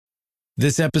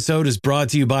This episode is brought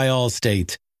to you by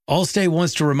Allstate. Allstate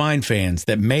wants to remind fans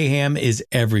that mayhem is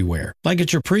everywhere, like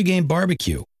at your pregame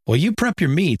barbecue. While you prep your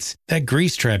meats, that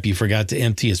grease trap you forgot to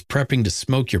empty is prepping to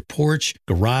smoke your porch,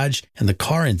 garage, and the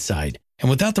car inside. And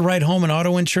without the right home and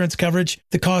auto insurance coverage,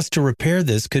 the cost to repair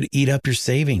this could eat up your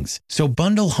savings. So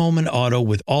bundle home and auto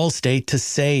with Allstate to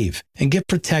save and get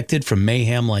protected from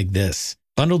mayhem like this.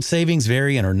 Bundled savings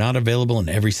vary and are not available in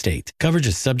every state. Coverage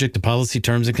is subject to policy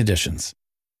terms and conditions.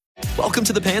 Welcome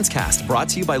to the Pants Cast, brought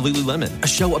to you by Lululemon, a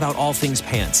show about all things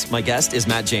pants. My guest is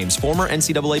Matt James, former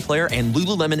NCAA player and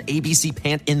Lululemon ABC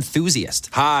pant enthusiast.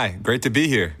 Hi, great to be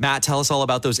here. Matt, tell us all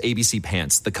about those ABC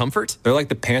pants. The comfort? They're like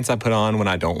the pants I put on when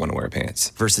I don't want to wear pants.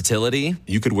 Versatility?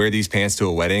 You could wear these pants to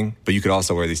a wedding, but you could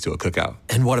also wear these to a cookout.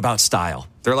 And what about style?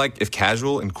 They're like if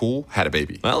casual and cool had a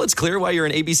baby. Well, it's clear why you're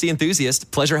an ABC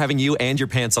enthusiast. Pleasure having you and your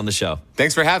pants on the show.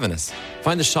 Thanks for having us.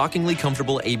 Find the shockingly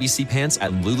comfortable ABC pants at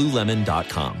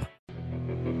Lululemon.com.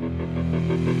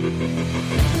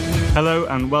 Hello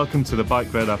and welcome to the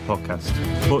Bike Radar podcast,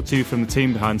 brought to you from the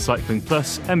team behind Cycling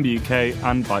Plus, MBUK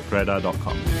and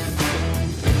BikeRadar.com.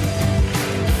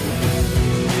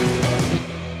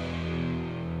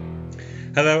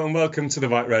 Hello and welcome to the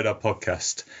Bike Radar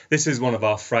podcast. This is one of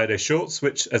our Friday shorts,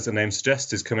 which, as the name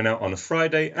suggests, is coming out on a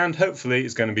Friday and hopefully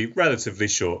is going to be relatively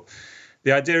short.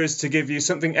 The idea is to give you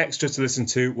something extra to listen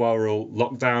to while we're all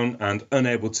locked down and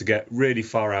unable to get really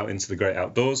far out into the great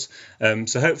outdoors.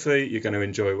 So hopefully you're going to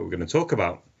enjoy what we're going to talk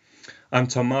about. I'm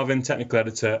Tom Marvin, technical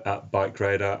editor at Bike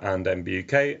Radar and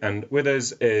MBUK, and with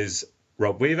us is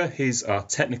Rob Weaver. He's our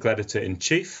technical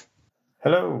editor-in-chief.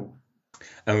 Hello.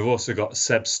 And we've also got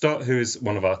Seb Stott, who is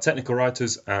one of our technical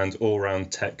writers and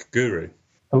all-round tech guru.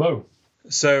 Hello.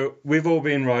 So we've all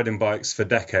been riding bikes for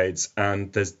decades,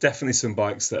 and there's definitely some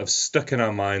bikes that have stuck in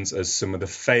our minds as some of the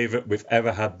favourite we've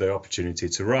ever had the opportunity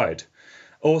to ride.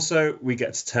 Also, we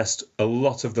get to test a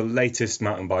lot of the latest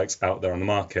mountain bikes out there on the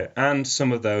market, and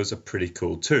some of those are pretty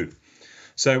cool too.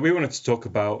 So we wanted to talk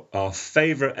about our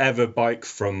favourite ever bike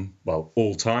from, well,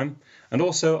 all time, and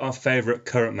also our favourite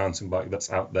current mountain bike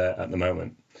that's out there at the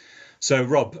moment. So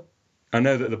Rob, I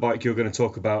know that the bike you're going to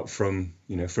talk about from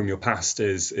your past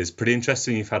is pretty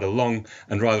interesting. You've had a long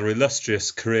and rather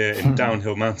illustrious career in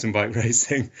downhill mountain bike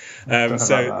racing.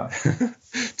 So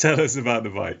tell us about the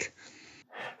bike.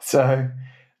 So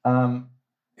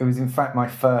it was in fact my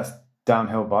first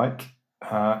downhill bike,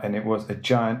 and it was a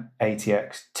Giant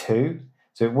ATX 2.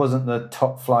 So it wasn't the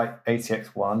top flight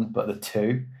ATX 1, but the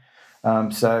 2.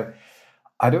 So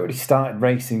I'd already started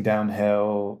racing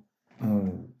downhill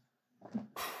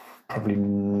probably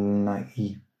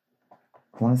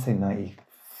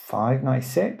 95,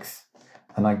 96.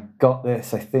 And I got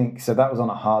this, I think, so that was on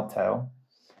a hardtail.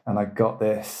 And I got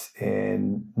this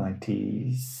in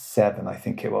 97, I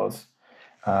think it was.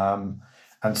 And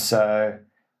so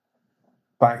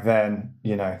back then,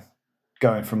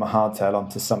 going from a hardtail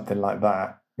onto something like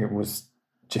that, it was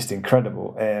just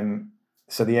incredible.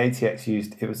 So the ATX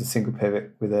it was a single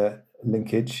pivot with a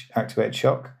linkage activated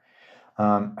shock.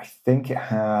 I think it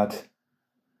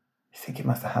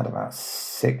must have had about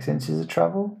 6 inches of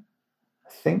travel. I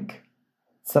think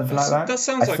something like that. That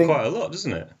sounds like quite a lot,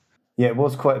 doesn't it? Yeah, it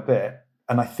was quite a bit.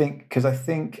 And I think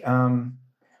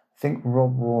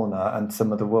Rob Warner and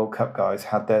some of the World Cup guys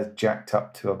had theirs jacked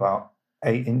up to about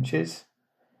 8 inches.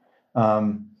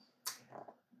 But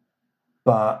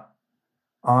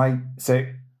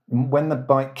when the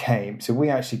bike came, so we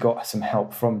actually got some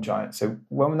help from Giant. So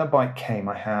when the bike came,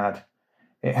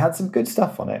 it had some good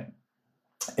stuff on it.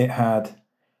 It had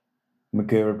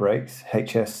Magura brakes,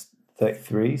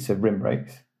 HS33, so rim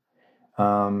brakes,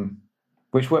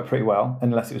 which worked pretty well,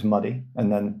 unless it was muddy.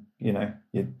 And then,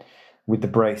 with the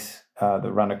brace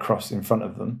that ran across in front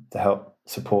of them to help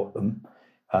support them,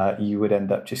 you would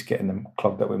end up just getting them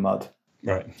clogged up with mud.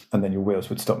 Right. And then your wheels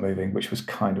would stop moving, which was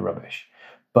kind of rubbish.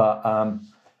 But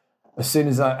as soon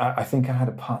as I think I had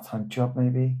a part-time job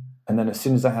maybe, and then as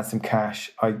soon as I had some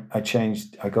cash, I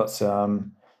got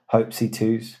some Hope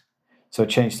C2s. So I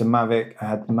changed to Mavic. I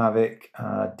had the Mavic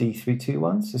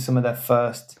D321, so some of their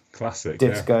first classic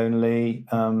disc-only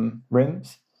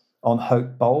rims on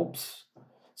Hope bulbs.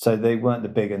 So they weren't the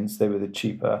big ones. They were the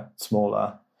cheaper,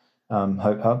 smaller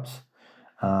Hope hubs.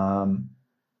 And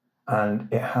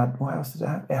it had, what else did it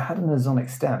have? It had an Azonic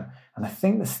stem. And I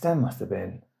think the stem must have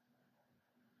been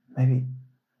maybe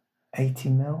 80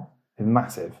 mil. It was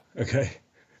massive. Okay.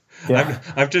 Yeah.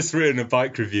 I've just written a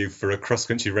bike review for a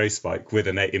cross-country race bike with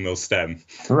an 80mm stem.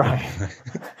 Right.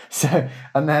 So,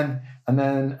 and then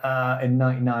in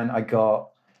 99, I got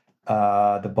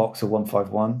the Boxer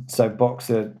 151. So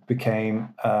Boxer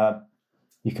became,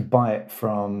 you could buy it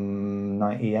from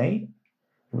 98.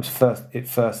 It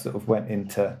first sort of went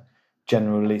into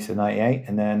general release in 98,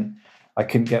 and then I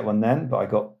couldn't get one then, but I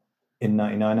got in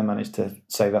 99, I managed to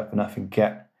save up enough and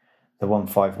get the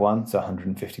 151, so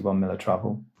 151 mil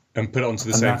travel. And put it onto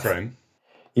the same frame?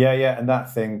 Yeah, and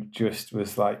that thing just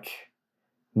was like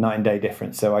night and day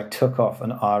difference. So I took off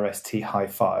an RST High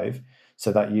 5,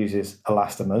 so that uses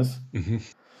elastomers,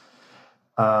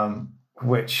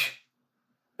 which,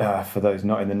 for those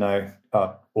not in the know,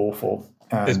 are awful.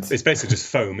 And it's basically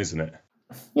just foam, isn't it?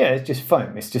 Yeah, it's just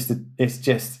foam.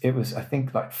 It was, I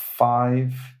think, like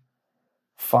five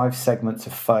segments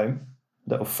of foam,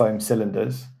 little foam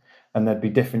cylinders, and there'd be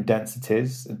different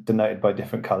densities denoted by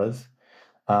different colours.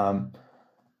 And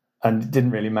it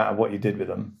didn't really matter what you did with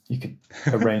them. You could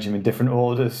arrange them in different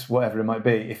orders, whatever it might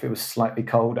be. If it was slightly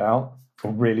cold out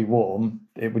or really warm,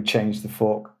 it would change the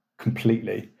fork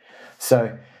completely.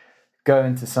 So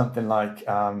going to something like,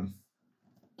 a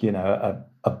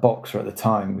Boxer at the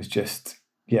time was just,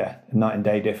 a night and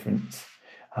day difference.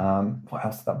 What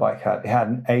else did that bike have? It had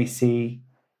an AC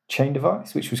chain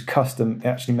device, which was custom. It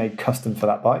actually made custom for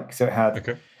that bike. So it had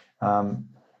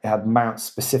it had mounts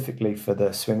specifically for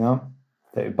the swing arm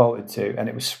that it bolted to, and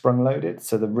it was sprung loaded.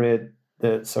 So the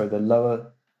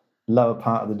lower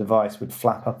part of the device would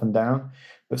flap up and down,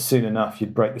 but soon enough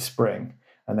you'd break the spring,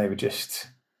 and they would just,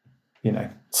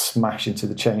 smash into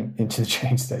the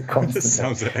chain state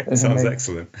constantly. sounds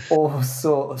excellent. All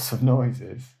sorts of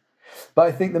noises. But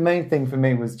I think the main thing for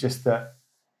me was just that.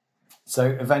 So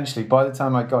eventually, by the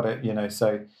time I got it,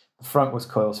 so the front was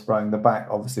coil sprung, the back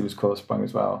obviously was coil sprung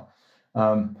as well.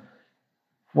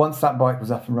 Once that bike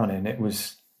was up and running, it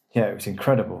was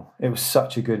incredible. It was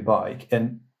such a good bike,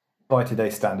 and by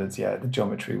today's standards, the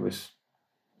geometry was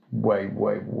way,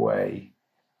 way, way,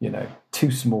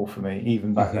 too small for me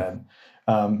even back then.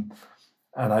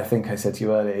 And I think I said to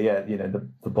you earlier,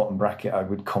 the bottom bracket, I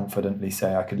would confidently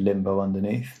say I could limbo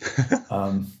underneath.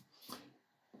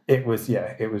 It was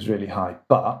really high,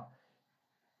 but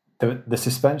the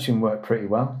suspension worked pretty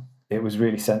well. It was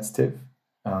really sensitive.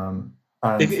 And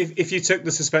if you took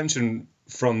the suspension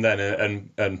from then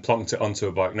and plonked it onto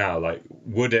a bike now, like,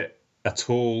 would it at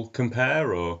all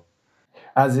compare, or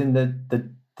as in the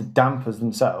dampers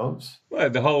themselves? Well,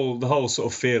 the whole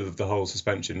sort of feel of the whole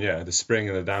suspension, the spring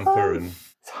and the damper, and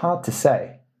it's hard to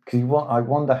say, because I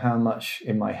wonder how much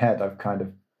in my head I've kind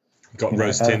of got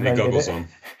rose-tinted goggles on.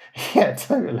 Yeah,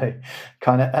 totally.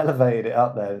 Kind of elevated it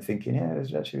up there and thinking, it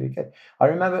was actually really good. I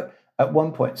remember at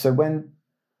one point, so when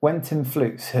Tim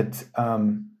Flukes had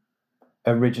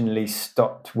originally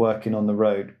stopped working on the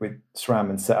road with SRAM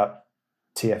and set up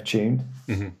TF Tuned,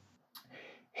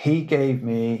 he gave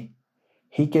me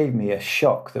a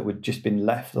shock that would just been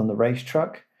left on the race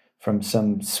truck from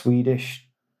some Swedish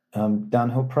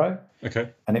downhill pro.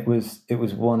 Okay. And it was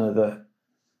one of the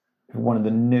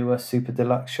newer Super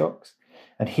Deluxe shocks.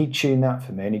 And he tuned that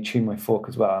for me, and he tuned my fork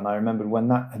as well. And I remember when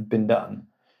that had been done,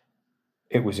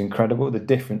 it was incredible. The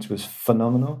difference was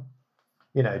phenomenal.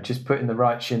 Just putting the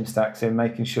right shim stacks in,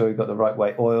 making sure you got the right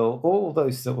weight oil, all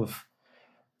those sort of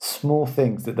small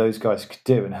things that those guys could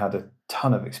do and had a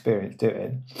ton of experience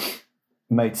doing,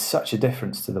 made such a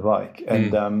difference to the bike.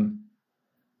 And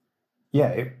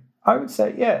I would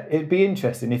say, it'd be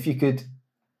interesting if you could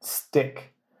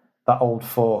stick that old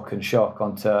fork and shock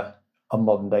onto a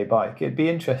modern day bike. It'd be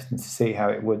interesting to see how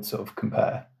it would sort of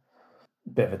compare.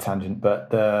 Bit of a tangent,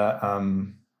 but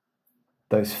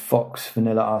those Fox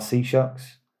Vanilla RC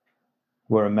shocks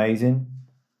were amazing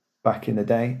back in the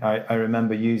day. I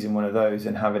remember using one of those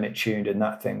and having it tuned, and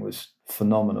that thing was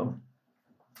phenomenal.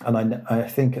 And I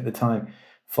think at the time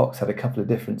Fox had a couple of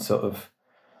different sort of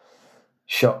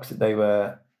shocks that they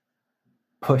were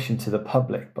pushing to the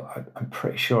public, but I'm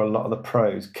pretty sure a lot of the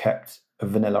pros kept a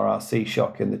Vanilla RC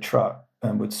shock in the truck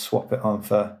and would swap it on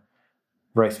for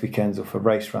race weekends or for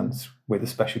race runs with a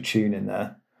special tune in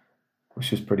there,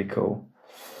 which was pretty cool.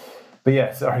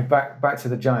 But back to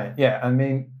the Giant. I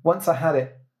mean, once I had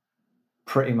it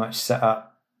pretty much set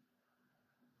up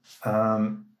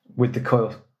with the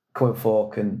coil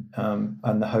fork and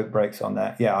the Hope brakes on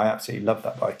there, I absolutely loved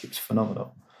that bike. It was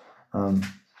phenomenal.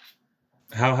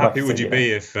 How happy would you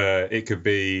be if it could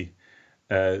be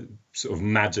sort of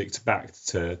magicked back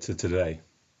to today?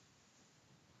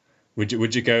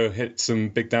 Would you go hit some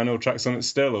big downhill tracks on it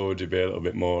still, or would you be a little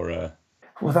bit more?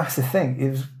 Well, that's the thing. It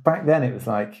was back then. It was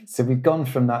like, so we've gone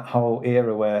from that whole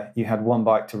era where you had one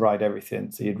bike to ride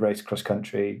everything. So you'd race cross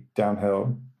country,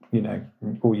 downhill.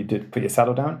 All you did put your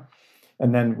saddle down,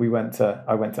 and then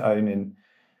I went to owning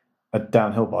a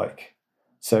downhill bike.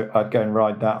 So I'd go and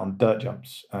ride that on dirt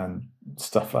jumps and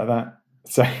stuff like that.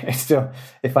 So it's still,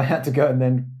 if I had to go and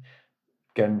then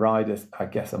go and ride,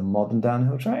 a modern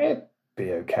downhill track, it'd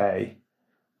be okay.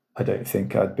 I don't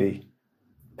think I'd be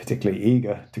particularly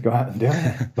eager to go out and do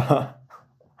it, but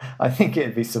I think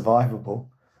it'd be survivable.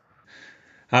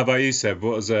 How about you, Seb?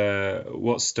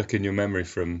 What's stuck in your memory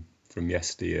from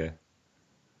yesteryear?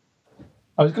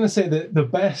 I was going to say that the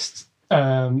best,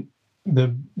 the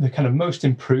kind of most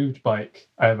improved bike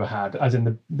I ever had, as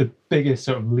in the biggest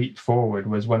sort of leap forward,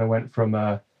 was when I went from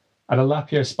I had a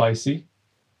Lapierre Spicy,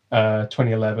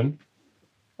 2011,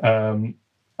 and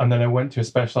then I went to a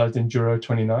Specialized Enduro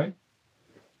 29.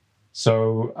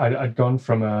 So I'd gone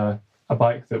from a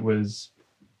bike that was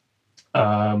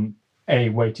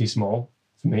way too small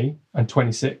for me and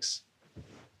 26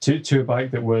 to a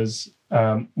bike that was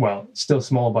still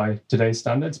small by today's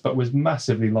standards, but was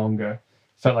massively longer.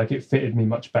 Felt like it fitted me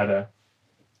much better,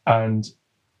 and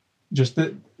just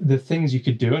the things you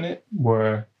could do in it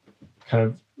were kind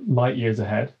of light years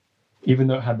ahead, even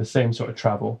though it had the same sort of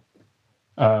travel.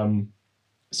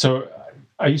 So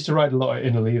I used to ride a lot at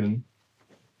Innerleithen,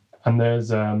 and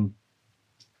there's a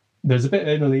bit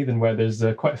at Innerleithen where there's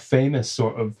quite a famous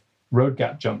sort of road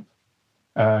gap jump,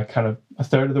 kind of a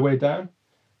third of the way down.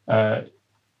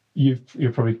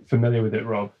 You're probably familiar with it,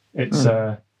 Rob. It's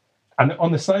and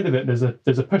on the side of it there's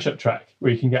a push-up track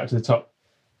where you can get up to the top.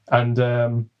 And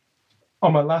on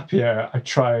my Lapierre, I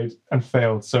tried and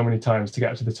failed so many times to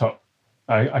get up to the top.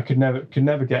 I could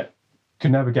never get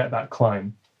that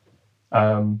climb.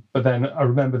 But then I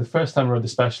remember the first time I rode the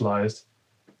Specialized,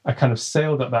 I kind of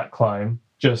sailed up that climb,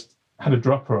 just had a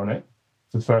dropper on it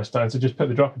for the first time. So just put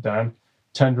the dropper down,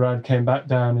 turned around, came back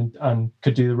down and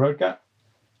could do the road gap.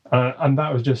 And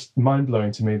that was just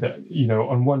mind-blowing to me that,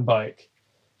 on one bike,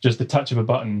 just the touch of a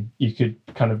button, you could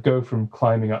kind of go from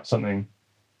climbing up something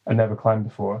I never climbed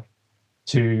before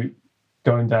to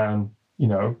going down,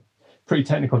 pretty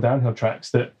technical downhill tracks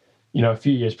that, a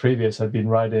few years previous I'd been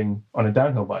riding on a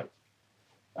downhill bike.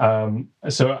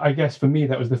 So I guess for me,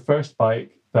 that was the first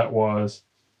bike that was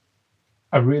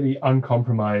a relatively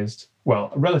uncompromised,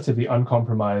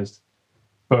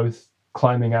 both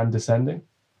climbing and descending.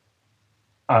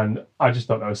 And I just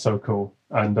thought that was so cool.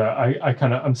 And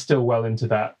I'm still well into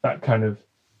that kind of,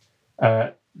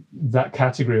 that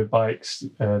category of bikes,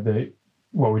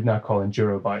 what we'd now call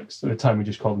enduro bikes. At the time, we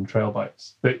just called them trail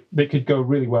bikes. They could go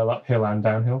really well uphill and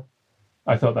downhill.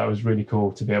 I thought that was really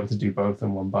cool to be able to do both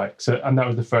on one bike. And that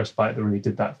was the first bike that really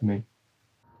did that for me.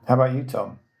 How about you,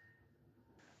 Tom?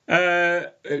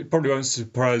 It probably won't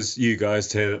surprise you guys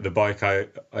to hear that the bike I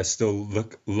still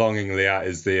look longingly at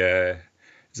is the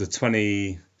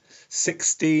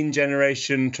 2016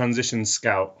 generation Transition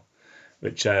Scout,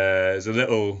 which is a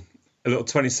little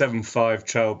 27.5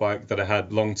 trail bike that I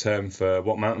had long term for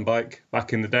What Mountain Bike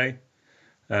back in the day.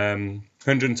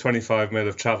 125 mil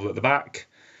of travel at the back,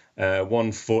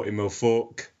 140 mil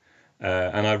fork,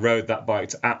 and I rode that bike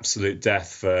to absolute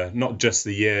death for not just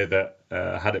the year that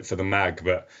I had it for the mag,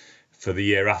 but for the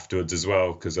year afterwards as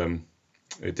well, because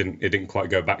it didn't quite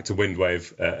go back to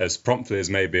Windwave as promptly as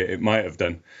maybe it might have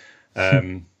done.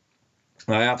 I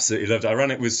absolutely loved it. I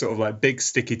ran it with sort of like big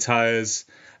sticky tires.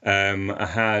 I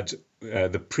had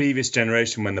the previous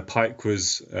generation when the Pike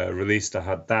was released. I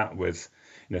had that with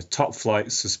top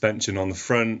flight suspension on the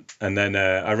front, and then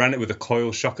I ran it with a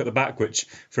coil shock at the back, which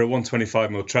for a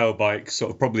 125mm trail bike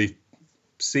sort of probably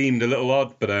seemed a little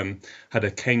odd, but had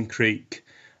a Cane Creek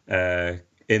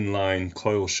inline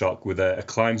coil shock with a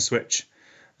climb switch.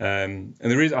 And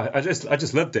the reason I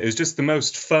just loved it. It was just the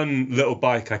most fun little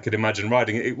bike I could imagine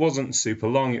riding. It wasn't super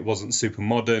long, it wasn't super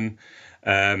modern,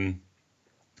 but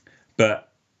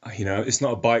it's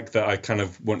not a bike that I kind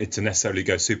of wanted to necessarily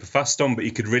go super fast on, but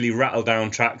you could really rattle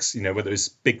down tracks, whether it was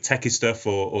big techie stuff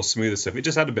or smoother stuff. It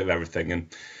just had a bit of everything,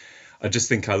 and I just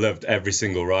think I loved every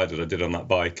single ride that I did on that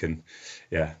bike. And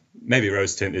yeah, maybe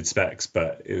rose tinted specs,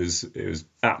 but it was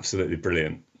absolutely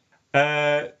brilliant.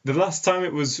 The last time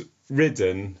it was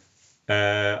ridden,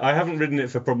 I haven't ridden it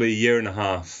for probably a year and a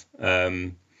half,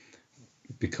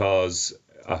 because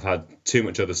I've had too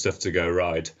much other stuff to go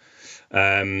ride.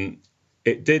 I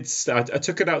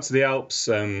took it out to the Alps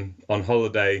on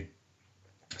holiday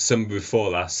summer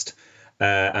before last,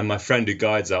 and my friend who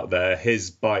guides out there,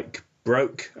 his bike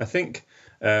broke, I think,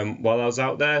 while I was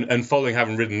out there. And following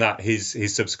having ridden that,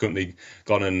 he's subsequently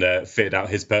gone and fitted out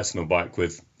his personal bike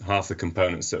with half the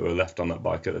components that were left on that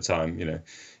bike at the time.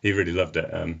 He really loved it.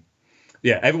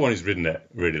 Everyone who's ridden it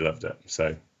really loved it.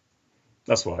 So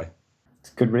that's why.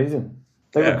 It's a good reason.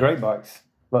 They were great bikes.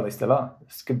 Well, they still are.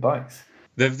 It's good bikes.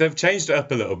 They've changed it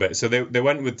up a little bit. So they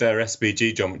went with their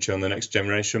SBG geometry on the next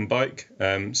generation bike,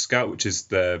 Scout, which is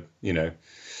the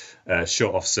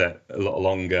short offset, a lot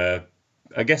longer,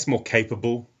 I guess more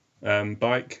capable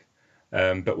bike,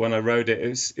 but when I rode it,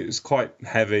 it was quite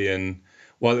heavy, and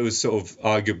while it was sort of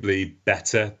arguably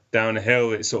better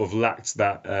downhill, it sort of lacked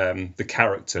that the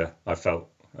character I felt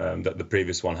that the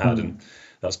previous one had, and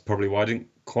that's probably why I didn't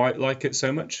quite like it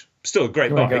so much. Still a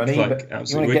great bike, like you want to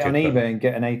absolutely get on wicked. eBay and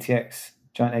get an ATX,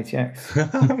 giant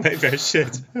ATX. Maybe I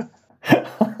should.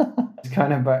 It's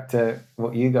kind of back to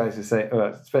what you guys were saying,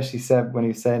 especially Seb, when he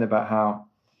was saying about how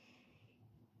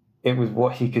it was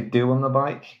what he could do on the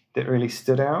bike that really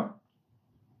stood out.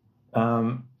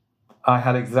 I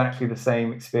had exactly the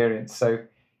same experience. So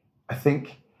I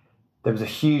think there was a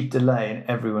huge delay in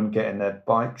everyone getting their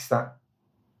bikes that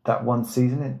one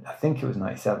season. I think it was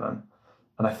 97.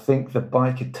 And I think the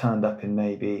bike had turned up in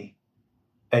maybe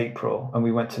April, and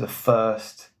we went to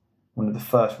one of the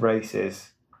first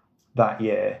races that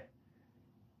year.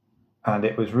 And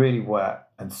it was really wet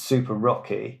and super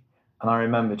rocky. And I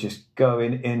remember just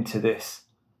going into this,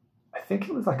 I think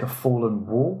it was like a fallen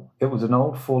wall. It was an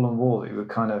old fallen wall that we were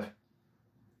kind of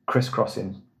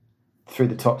crisscrossing through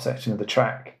the top section of the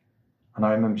track. And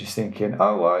I remember just thinking,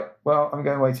 oh, right, well, I'm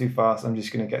going way too fast. I'm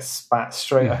just going to get spat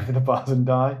straight over the bars and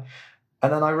die.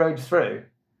 And then I rode through.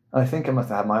 And I think I must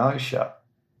have had my eyes shut.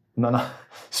 And then I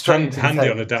straight handy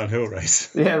on a downhill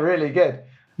race. Yeah, really good.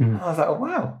 And I was like, oh,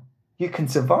 wow, you can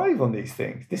survive on these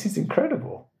things. This is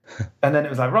incredible. And then it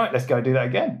was like, right, let's go do that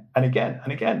again and again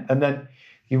and again. And then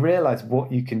you realize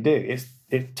what you can do. It's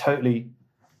totally,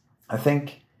 I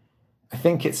think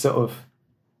it's sort of,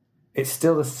 it's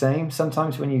still the same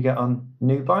sometimes when you get on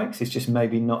new bikes. It's just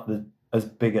maybe not as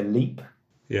big a leap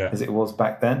as it was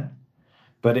back then.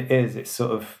 But it's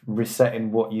sort of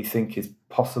resetting what you think is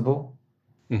possible.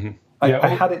 Mm-hmm. I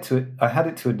had it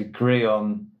to a degree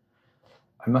on,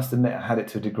 I must admit, I had it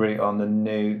to a degree on the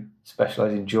new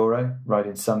Specialized Enduro,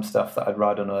 riding some stuff that I'd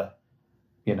ride on a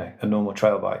normal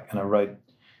trail bike, and I rode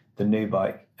the new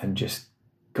bike and just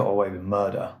got away with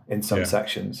murder in some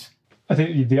sections. I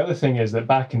think the other thing is that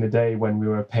back in the day when we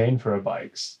were paying for our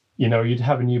bikes, you'd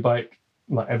have a new bike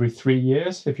like every 3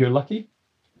 years if you're lucky.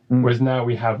 Whereas now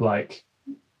we have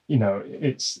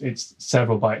it's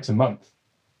several bikes a month.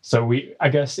 So I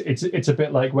guess it's a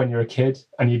bit like when you're a kid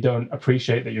and you don't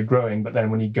appreciate that you're growing, but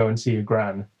then when you go and see your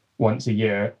gran once a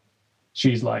year,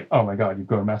 she's like, oh my God, you've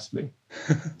grown massively.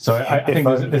 So I think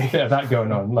there's a bit of that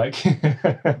going on. Like,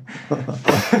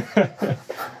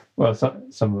 well,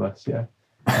 some of us, yeah.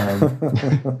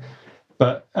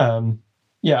 But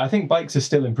I think bikes are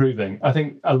still improving. I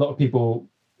think a lot of people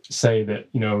say that,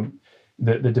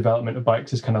 the development of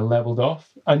bikes has kind of leveled off.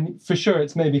 And for sure,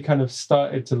 it's maybe kind of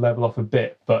started to level off a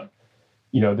bit, but,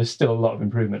 there's still a lot of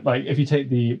improvement. Like if you take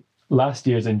the last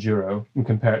year's Enduro and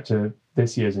compare it to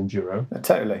this year's Enduro.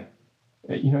 Totally.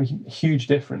 Huge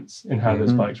difference in how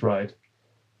those bikes ride.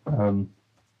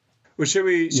 Well, should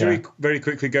we very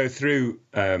quickly go through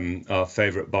our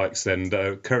favourite bikes then that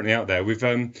are currently out there? We've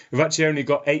actually only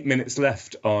got 8 minutes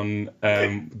left on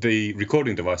the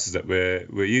recording devices that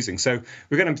we're using, so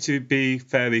we're going to be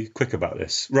fairly quick about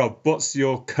this. Rob, what's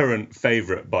your current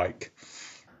favourite bike?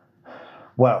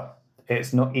 Well,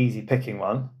 it's not easy picking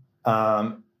one,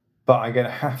 but I'm going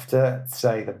to have to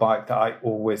say the bike that I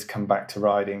always come back to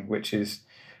riding, which is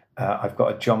I've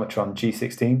got a Geometron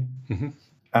G16,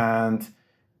 and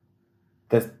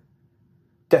there's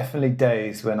definitely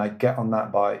days when I get on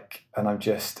that bike and I'm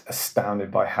just astounded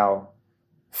by how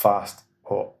fast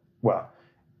it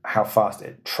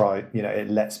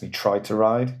lets me try to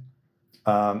ride,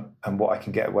 and what I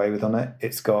can get away with on it.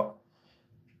 It's got,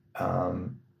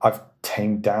 I've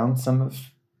tamed down some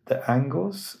of the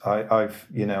angles. I've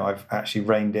actually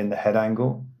reined in the head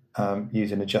angle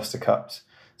using adjuster cups,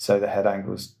 so the head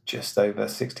angle's just over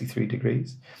 63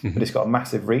 degrees. But it's got a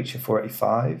massive reach of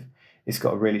 485. It's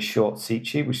got a really short seat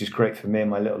sheet, which is great for me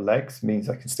and my little legs. It means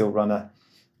I can still run a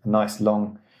nice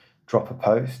long dropper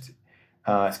post.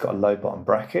 It's got a low bottom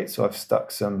bracket, so I've stuck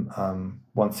some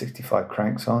 165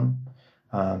 cranks on,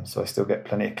 so I still get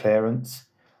plenty of clearance.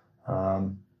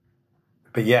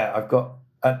 But yeah, I've got,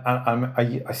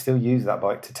 I still use that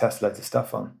bike to test loads of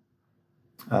stuff on.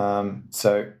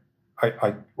 So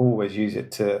I always use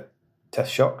it to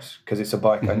test shocks, because it's a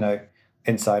bike I know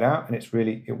inside out, and it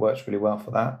works really well for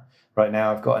that. Right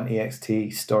now, I've got an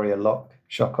EXT Storia Lock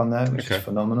shock on there, which is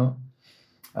phenomenal.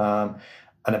 And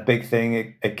a big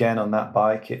thing, again, on that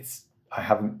bike, I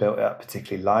haven't built it up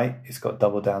particularly light. It's got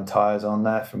double down tyres on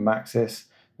there from Maxxis,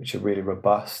 which are really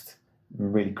robust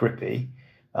and really grippy.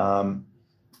 But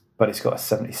it's got a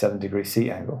 77-degree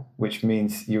seat angle, which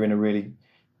means you're in a really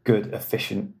good,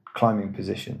 efficient climbing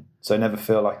position. So I never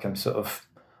feel like I'm sort of,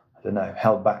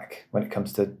 held back when it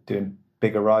comes to doing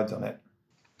bigger rides on it.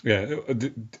 Yeah,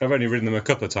 I've only ridden them a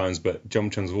couple of times, but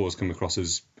Geometryons have always come across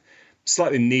as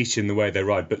slightly niche in the way they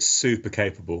ride, but super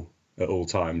capable at all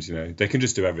times. They can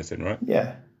just do everything, right?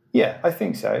 Yeah, I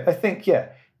think so. I think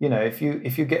if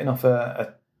you're getting off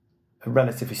a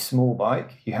relatively small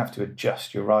bike, you have to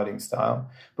adjust your riding style.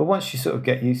 But once you sort of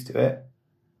get used to it,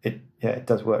 it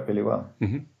does work really well.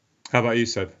 Mm-hmm. How about you,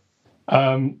 Seb?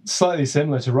 Slightly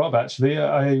similar to Rob, actually.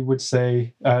 I would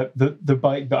say the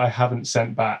bike that I haven't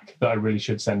sent back, that I really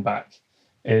should send back,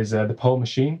 is the Pole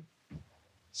Machine.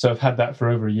 So I've had that for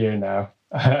over a year now.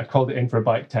 I called it in for a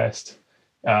bike test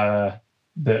that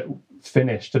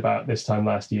finished about this time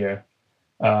last year.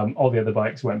 All the other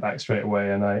bikes went back straight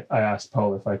away, and I asked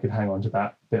Paul if I could hang on to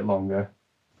that a bit longer.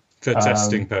 For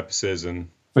testing purposes and...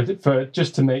 For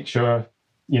just to make sure...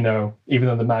 even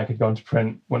though the mag had gone to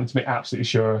print, wanted to make absolutely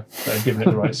sure that I'd given it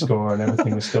the right score and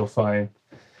everything was still fine.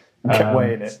 Kept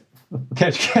weighing it.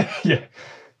 Yeah.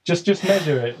 Just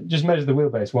measure it. Just measure the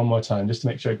wheelbase one more time, just to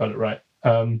make sure I got it right.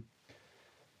 So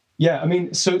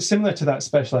similar to that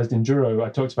Specialized Enduro I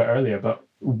talked about earlier, but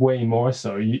way more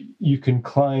so. You can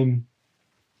climb.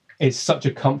 It's such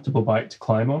a comfortable bike to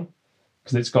climb on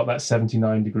because it's got that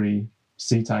 79-degree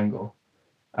seat angle.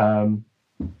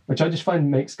 Which I just find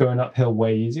makes going uphill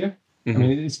way easier. Mm-hmm. I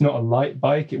mean, it's not a light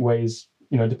bike. It weighs,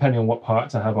 depending on what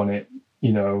parts I have on it,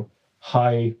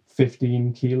 high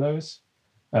 15 kilos,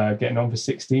 getting on for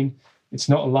 16. It's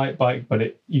not a light bike,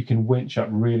 but you can winch up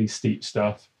really steep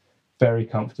stuff very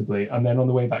comfortably. And then on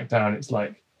the way back down, it's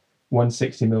like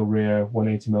 160 mil rear,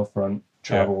 180 mil front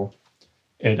travel.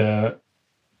 Yeah.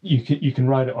 You can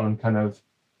ride it on kind of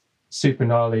super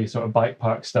gnarly sort of bike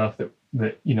park stuff that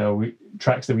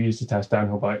tracks that we use to test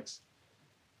downhill bikes.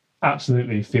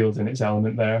 Absolutely feels in its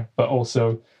element there, but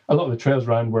also a lot of the trails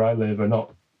around where I live are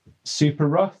not super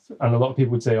rough, and a lot of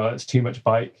people would say, "Oh, it's too much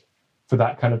bike for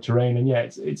that kind of terrain." And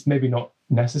it's maybe not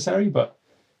necessary, but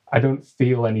I don't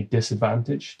feel any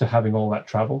disadvantage to having all that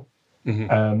travel.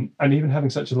 Mm-hmm. And even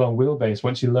having such a long wheelbase,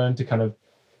 once you learn to kind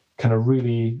of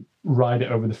really ride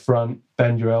it over the front,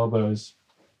 bend your elbows,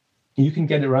 you can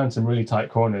get it around some really tight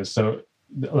corners. So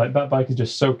like that bike is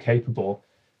just so capable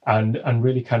and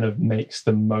really kind of makes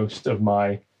the most of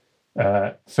my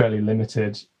fairly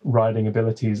limited riding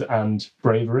abilities and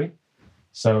bravery.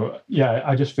 So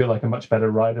I just feel like a much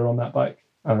better rider on that bike.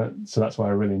 So that's why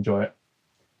I really enjoy it.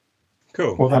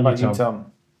 Cool. What about you,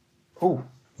 Tom? Oh.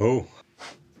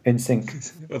 In sync.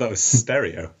 Well, that was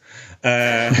stereo.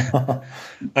 I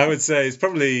would say it's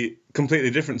probably completely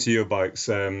different to your bikes.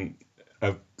 I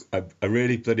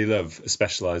really bloody love a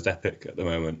Specialized Epic at the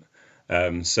moment.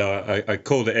 So I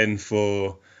called it in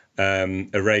for a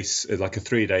race, like a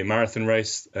 3-day marathon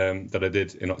race that I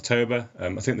did in October.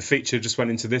 I think the feature just went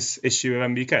into this issue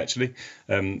of MBK, actually,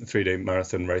 a 3-day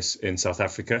marathon race in South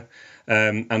Africa.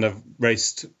 And I've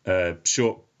raced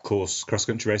short course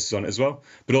cross-country races on it as well.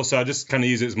 But also I just kind of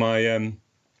use it as my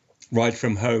ride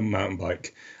from home mountain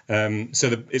bike.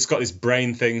 It's got this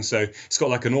brain thing. So it's got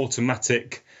like an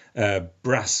automatic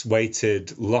brass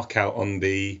weighted lockout on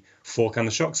the fork and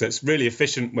the shock, so it's really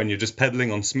efficient when you're just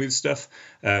pedaling on smooth stuff,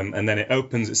 and then it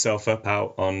opens itself up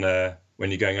out on when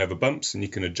you're going over bumps, and you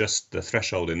can adjust the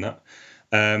threshold in that.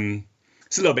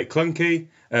 It's a little bit clunky.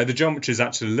 The geometry is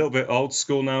actually a little bit old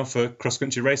school now for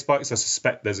cross-country race bikes. I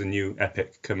suspect there's a new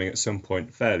Epic coming at some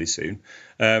point fairly soon.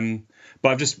 But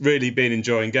I've just really been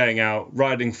enjoying going out,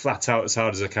 riding flat out as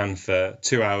hard as I can for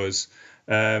 2 hours.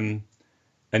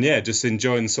 And just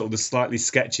enjoying sort of the slightly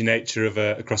sketchy nature of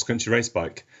a cross-country race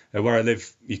bike. Where I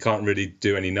live, you can't really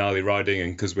do any gnarly riding,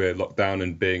 and because we're locked down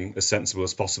and being as sensible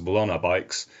as possible on our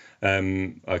bikes,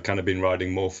 I've kind of been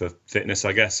riding more for fitness,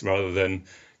 I guess, rather than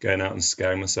going out and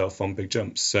scaring myself on big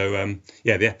jumps. So,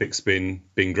 the Epic's been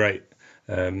great.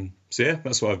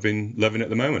 That's what I've been loving at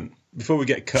the moment. Before we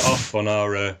get cut off on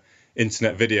our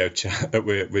internet video chat that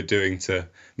we're doing to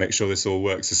make sure this all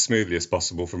works as smoothly as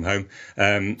possible from home.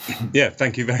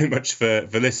 Thank you very much for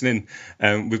listening.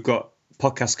 We've got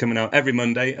podcasts coming out every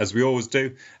Monday, as we always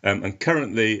do, and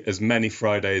currently as many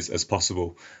Fridays as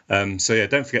possible. Don't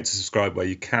forget to subscribe where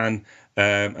you can,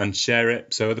 and share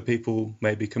it so other people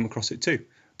maybe come across it too.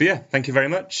 But thank you very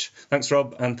much. Thanks,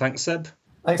 Rob, and thanks, Seb.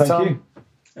 Thanks, Tom. You.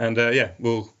 And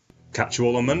we'll catch you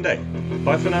all on Monday.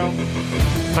 Bye for now.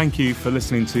 Thank you for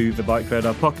listening to the Bike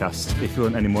Radar podcast. If you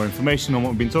want any more information on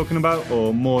what we've been talking about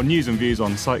or more news and views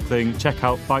on cycling, check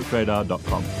out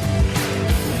bikeradar.com.